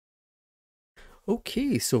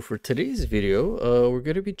Okay, so for today's video, we're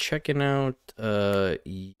gonna be checking out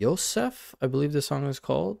Yosef, I believe the song is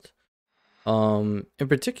called. In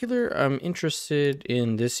particular, I'm interested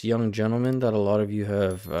in this young gentleman that a lot of you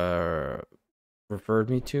have referred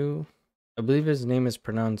me to. I believe his name is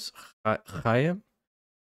pronounced Chaim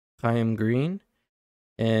Green,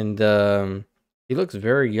 and he looks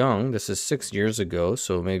very young. This is 6 years ago,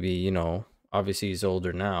 so maybe, you know, obviously he's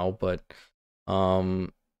older now, but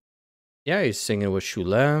yeah, he's singing with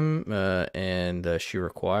Shulem and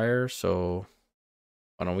Shira choir, so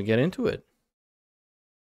why don't we get into it?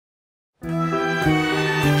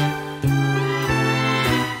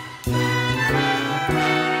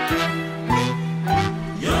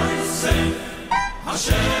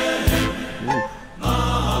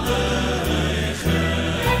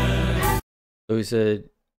 So he said,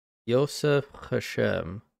 Yosef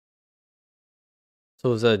Hashem.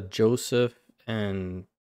 So is that Joseph and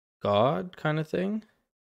God kind of thing?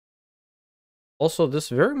 Also, this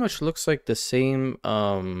very much looks like the same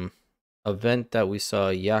event that we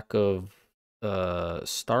saw Yaakov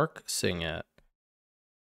Stark sing at.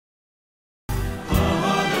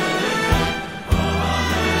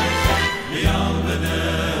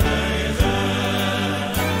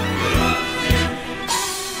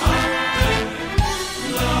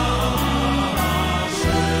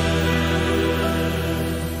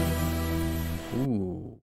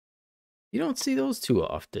 You don't see those too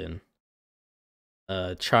often.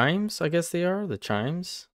 Chimes, I guess they are, the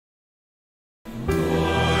chimes.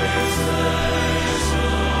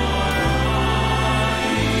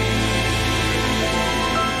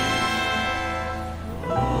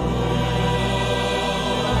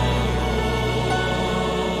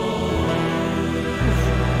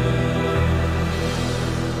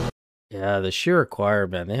 Yeah, the Shira choir,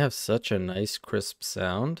 man, they have such a nice crisp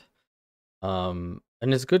sound.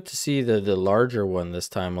 And it's good to see the larger one this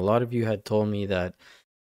time. A lot of you had told me that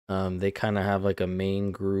they kind of have like a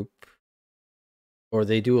main group, or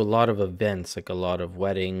they do a lot of events, like a lot of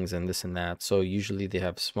weddings and this and that. So usually they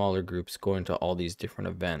have smaller groups going to all these different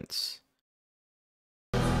events.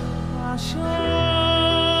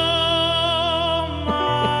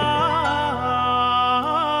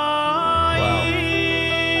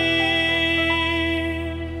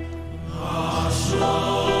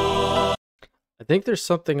 I think there's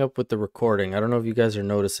something up with the recording. I don't know if you guys are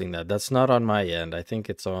noticing that. That's not on my end. I think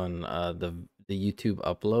it's on the YouTube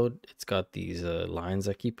upload. It's got these lines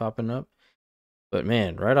that keep popping up. But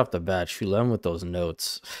man, right off the bat, Shulem with those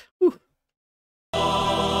notes. Whew.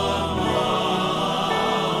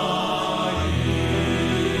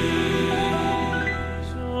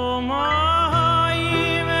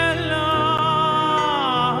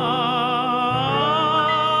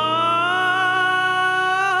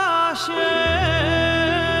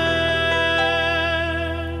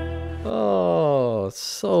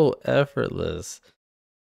 So effortless.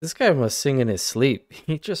 This guy must sing in his sleep.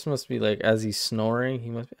 He just must be like, as he's snoring, he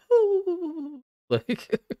must be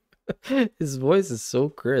like his voice is so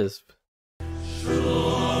crisp.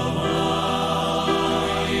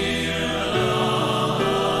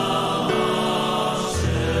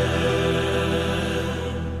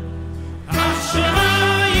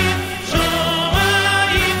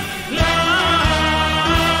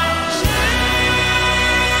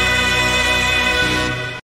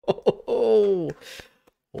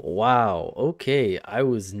 Wow, okay, I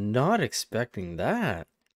was not expecting that.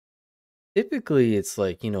 Typically, it's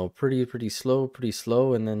like, you know, pretty slow,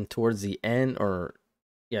 and then towards the end, or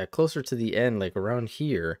yeah, closer to the end, like around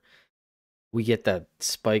here, we get that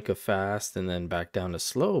spike of fast and then back down to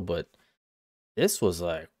slow, but this was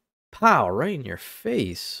like, pow, right in your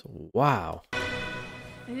face. Wow.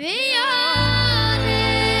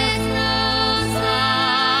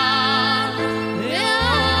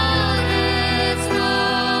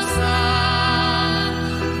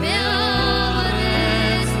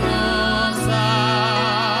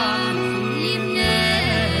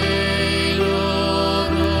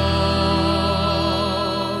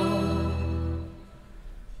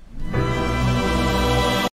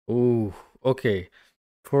 Okay,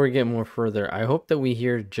 before we get more further, I hope that we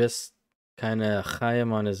hear just kind of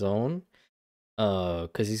Chaim on his own,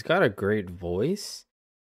 because he's got a great voice.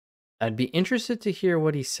 I'd be interested to hear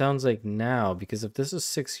what he sounds like now, because if this was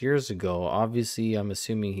 6 years ago, obviously I'm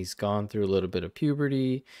assuming he's gone through a little bit of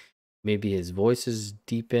puberty. Maybe his voice is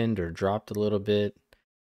deepened or dropped a little bit.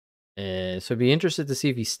 So I'd be interested to see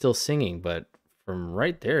if he's still singing, but from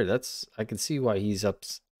right there, I can see why he's up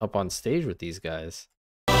on stage with these guys.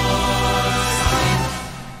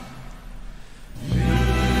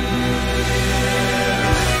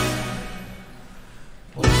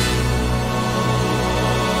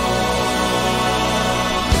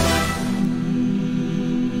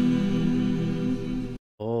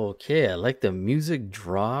 Okay, I like the music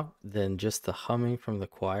drop, then just the humming from the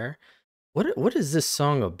choir. What is this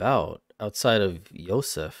song about outside of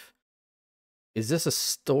Yosef? Is this a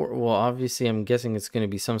story? Well, obviously, I'm guessing it's going to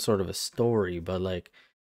be some sort of a story, but like,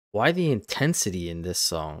 why the intensity in this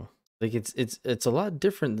song? Like, it's a lot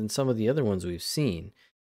different than some of the other ones we've seen.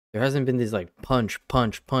 There hasn't been these like punch,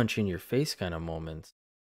 punch, punch in your face kind of moments.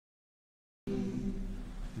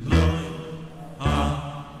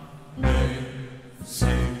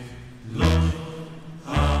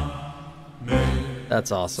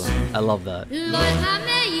 That's awesome. I love that.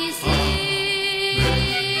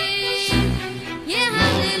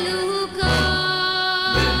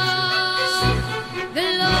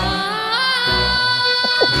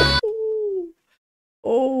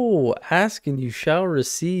 Oh, ask and you shall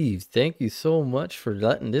receive. Thank you so much for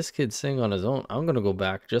letting this kid sing on his own. I'm gonna go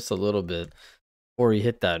back just a little bit before he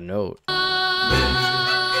hit that note.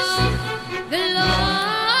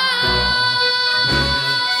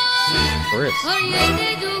 Chris.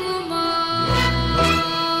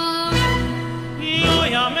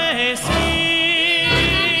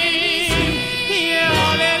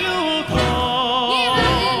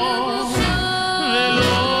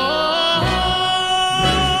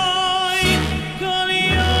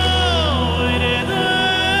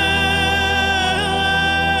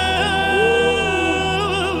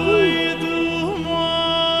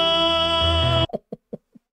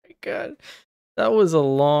 God, that was a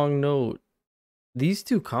long note. These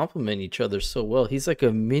two complement each other so well. He's like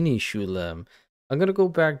a mini Shulem. I'm gonna go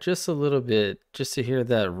back just a little bit just to hear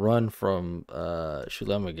that run from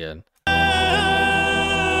Shulem again.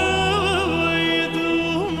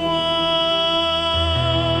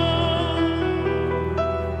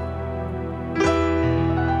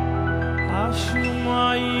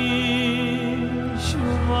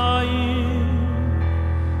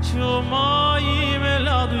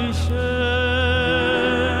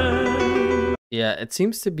 Yeah, it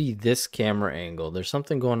seems to be this camera angle. There's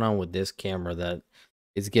something going on with this camera that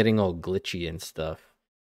is getting all glitchy and stuff.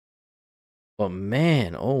 But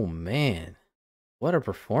man, oh man, what a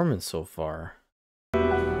performance so far.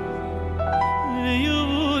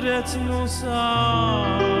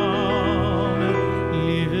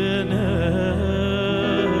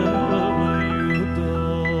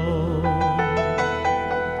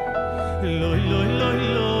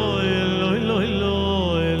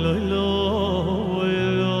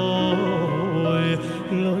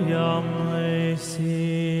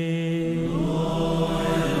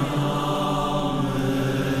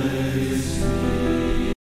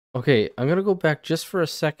 Okay, I'm gonna go back just for a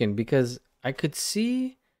second because I could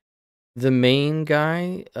see the main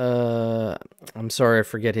guy. I'm sorry, I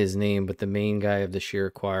forget his name, but the main guy of the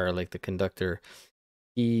Shira choir, like the conductor,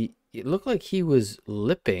 it looked like he was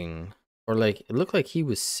lipping, or like it looked like he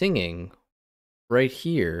was singing right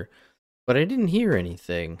here, but I didn't hear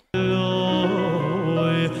anything. Yeah,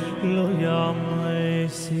 I didn't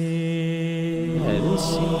see.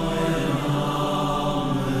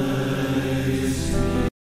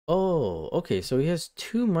 Oh, okay, so he has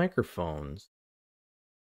two microphones.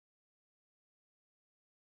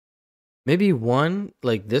 Maybe one,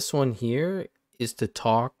 like this one here, is to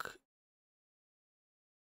talk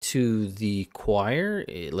to the choir,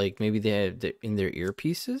 like maybe they have in their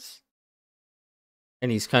earpieces,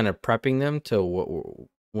 and he's kind of prepping them to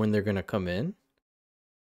when they're gonna come in.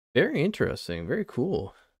 Very interesting, very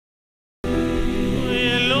cool.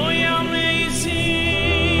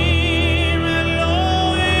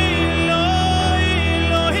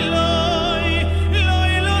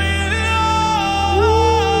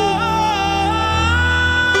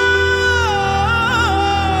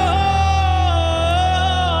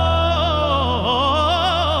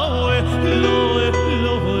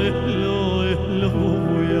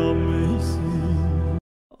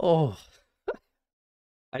 Oh,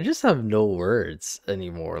 I just have no words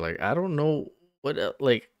anymore. Like, I don't know what,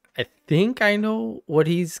 like, I think I know what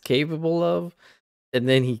he's capable of. And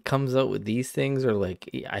then he comes out with these things, or like,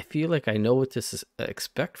 I feel like I know what to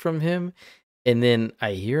expect from him. And then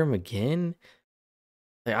I hear him again.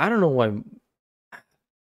 Like, I don't know why.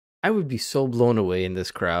 I would be so blown away in this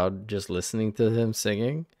crowd just listening to him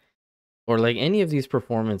singing. Or like any of these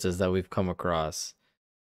performances that we've come across.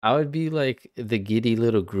 I would be like the giddy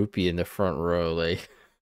little groupie in the front row, like.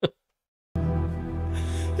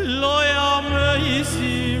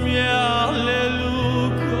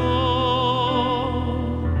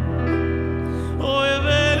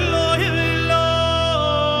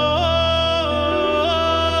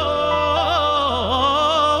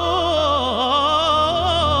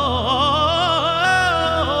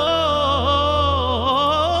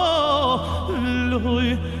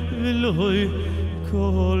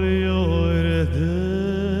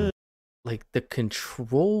 the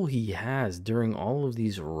control he has during all of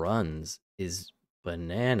these runs is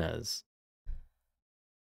bananas.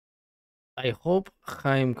 I hope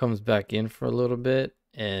Chaim comes back in for a little bit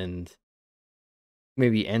and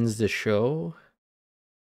maybe ends the show.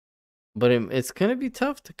 But it's gonna be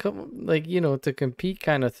tough to come, like, you know, to compete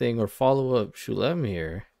kind of thing or follow up Shulem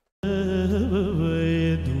here.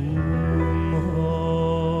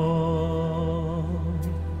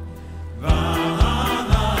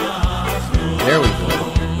 There we go.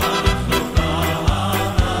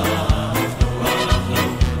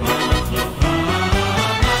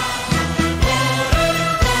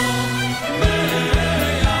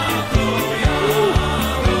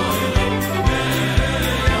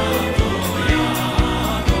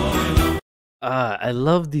 I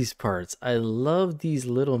love these parts. I love these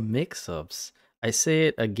little mix-ups. I say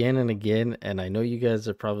it again and again, and I know you guys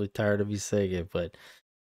are probably tired of me saying it, but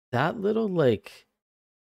that little like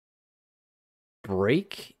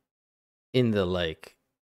break in the like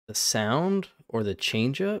the sound or the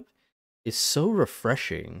change up is so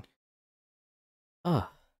refreshing.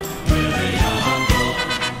 Ah.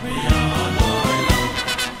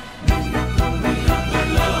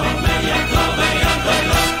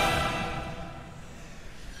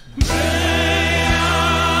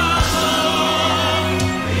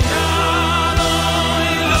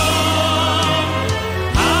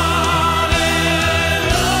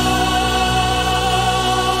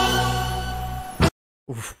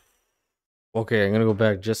 Okay, I'm gonna go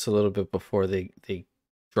back just a little bit before they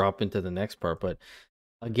drop into the next part, but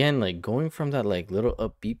again, like going from that like little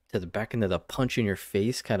upbeat to the back into the punch in your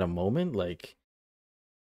face kind of moment, like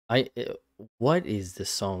what is this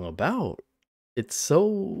song about? It's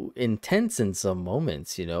so intense in some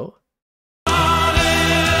moments, you know?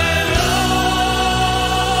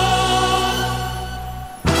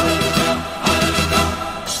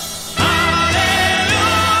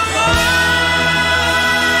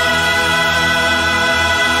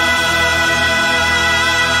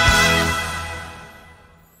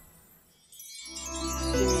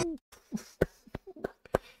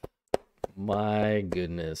 My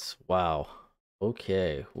goodness. Wow.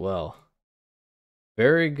 Okay. Well,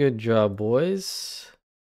 very good job, boys.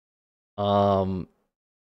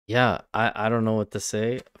 Yeah, I don't know what to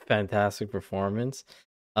say. Fantastic performance.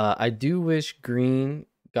 I do wish Green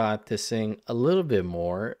got to sing a little bit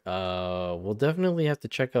more. We'll definitely have to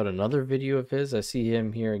check out another video of his. I see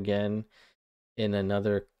him here again in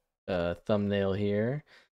another thumbnail here.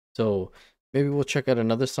 So maybe we'll check out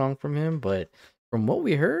another song from him, but from what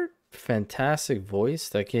we heard, fantastic voice.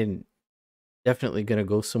 That kid definitely gonna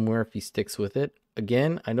go somewhere if he sticks with it.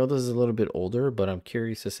 Again, I know this is a little bit older, but I'm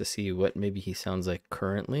curious just to see what maybe he sounds like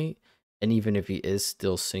currently, and even if he is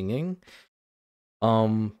still singing.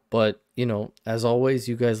 But you know, as always,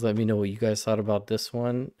 you guys let me know what you guys thought about this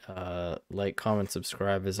one. Like, comment,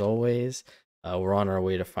 subscribe as always. We're on our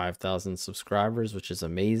way to 5,000 subscribers, which is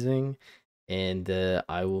amazing. And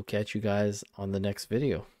I will catch you guys on the next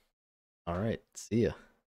video. All right, see ya.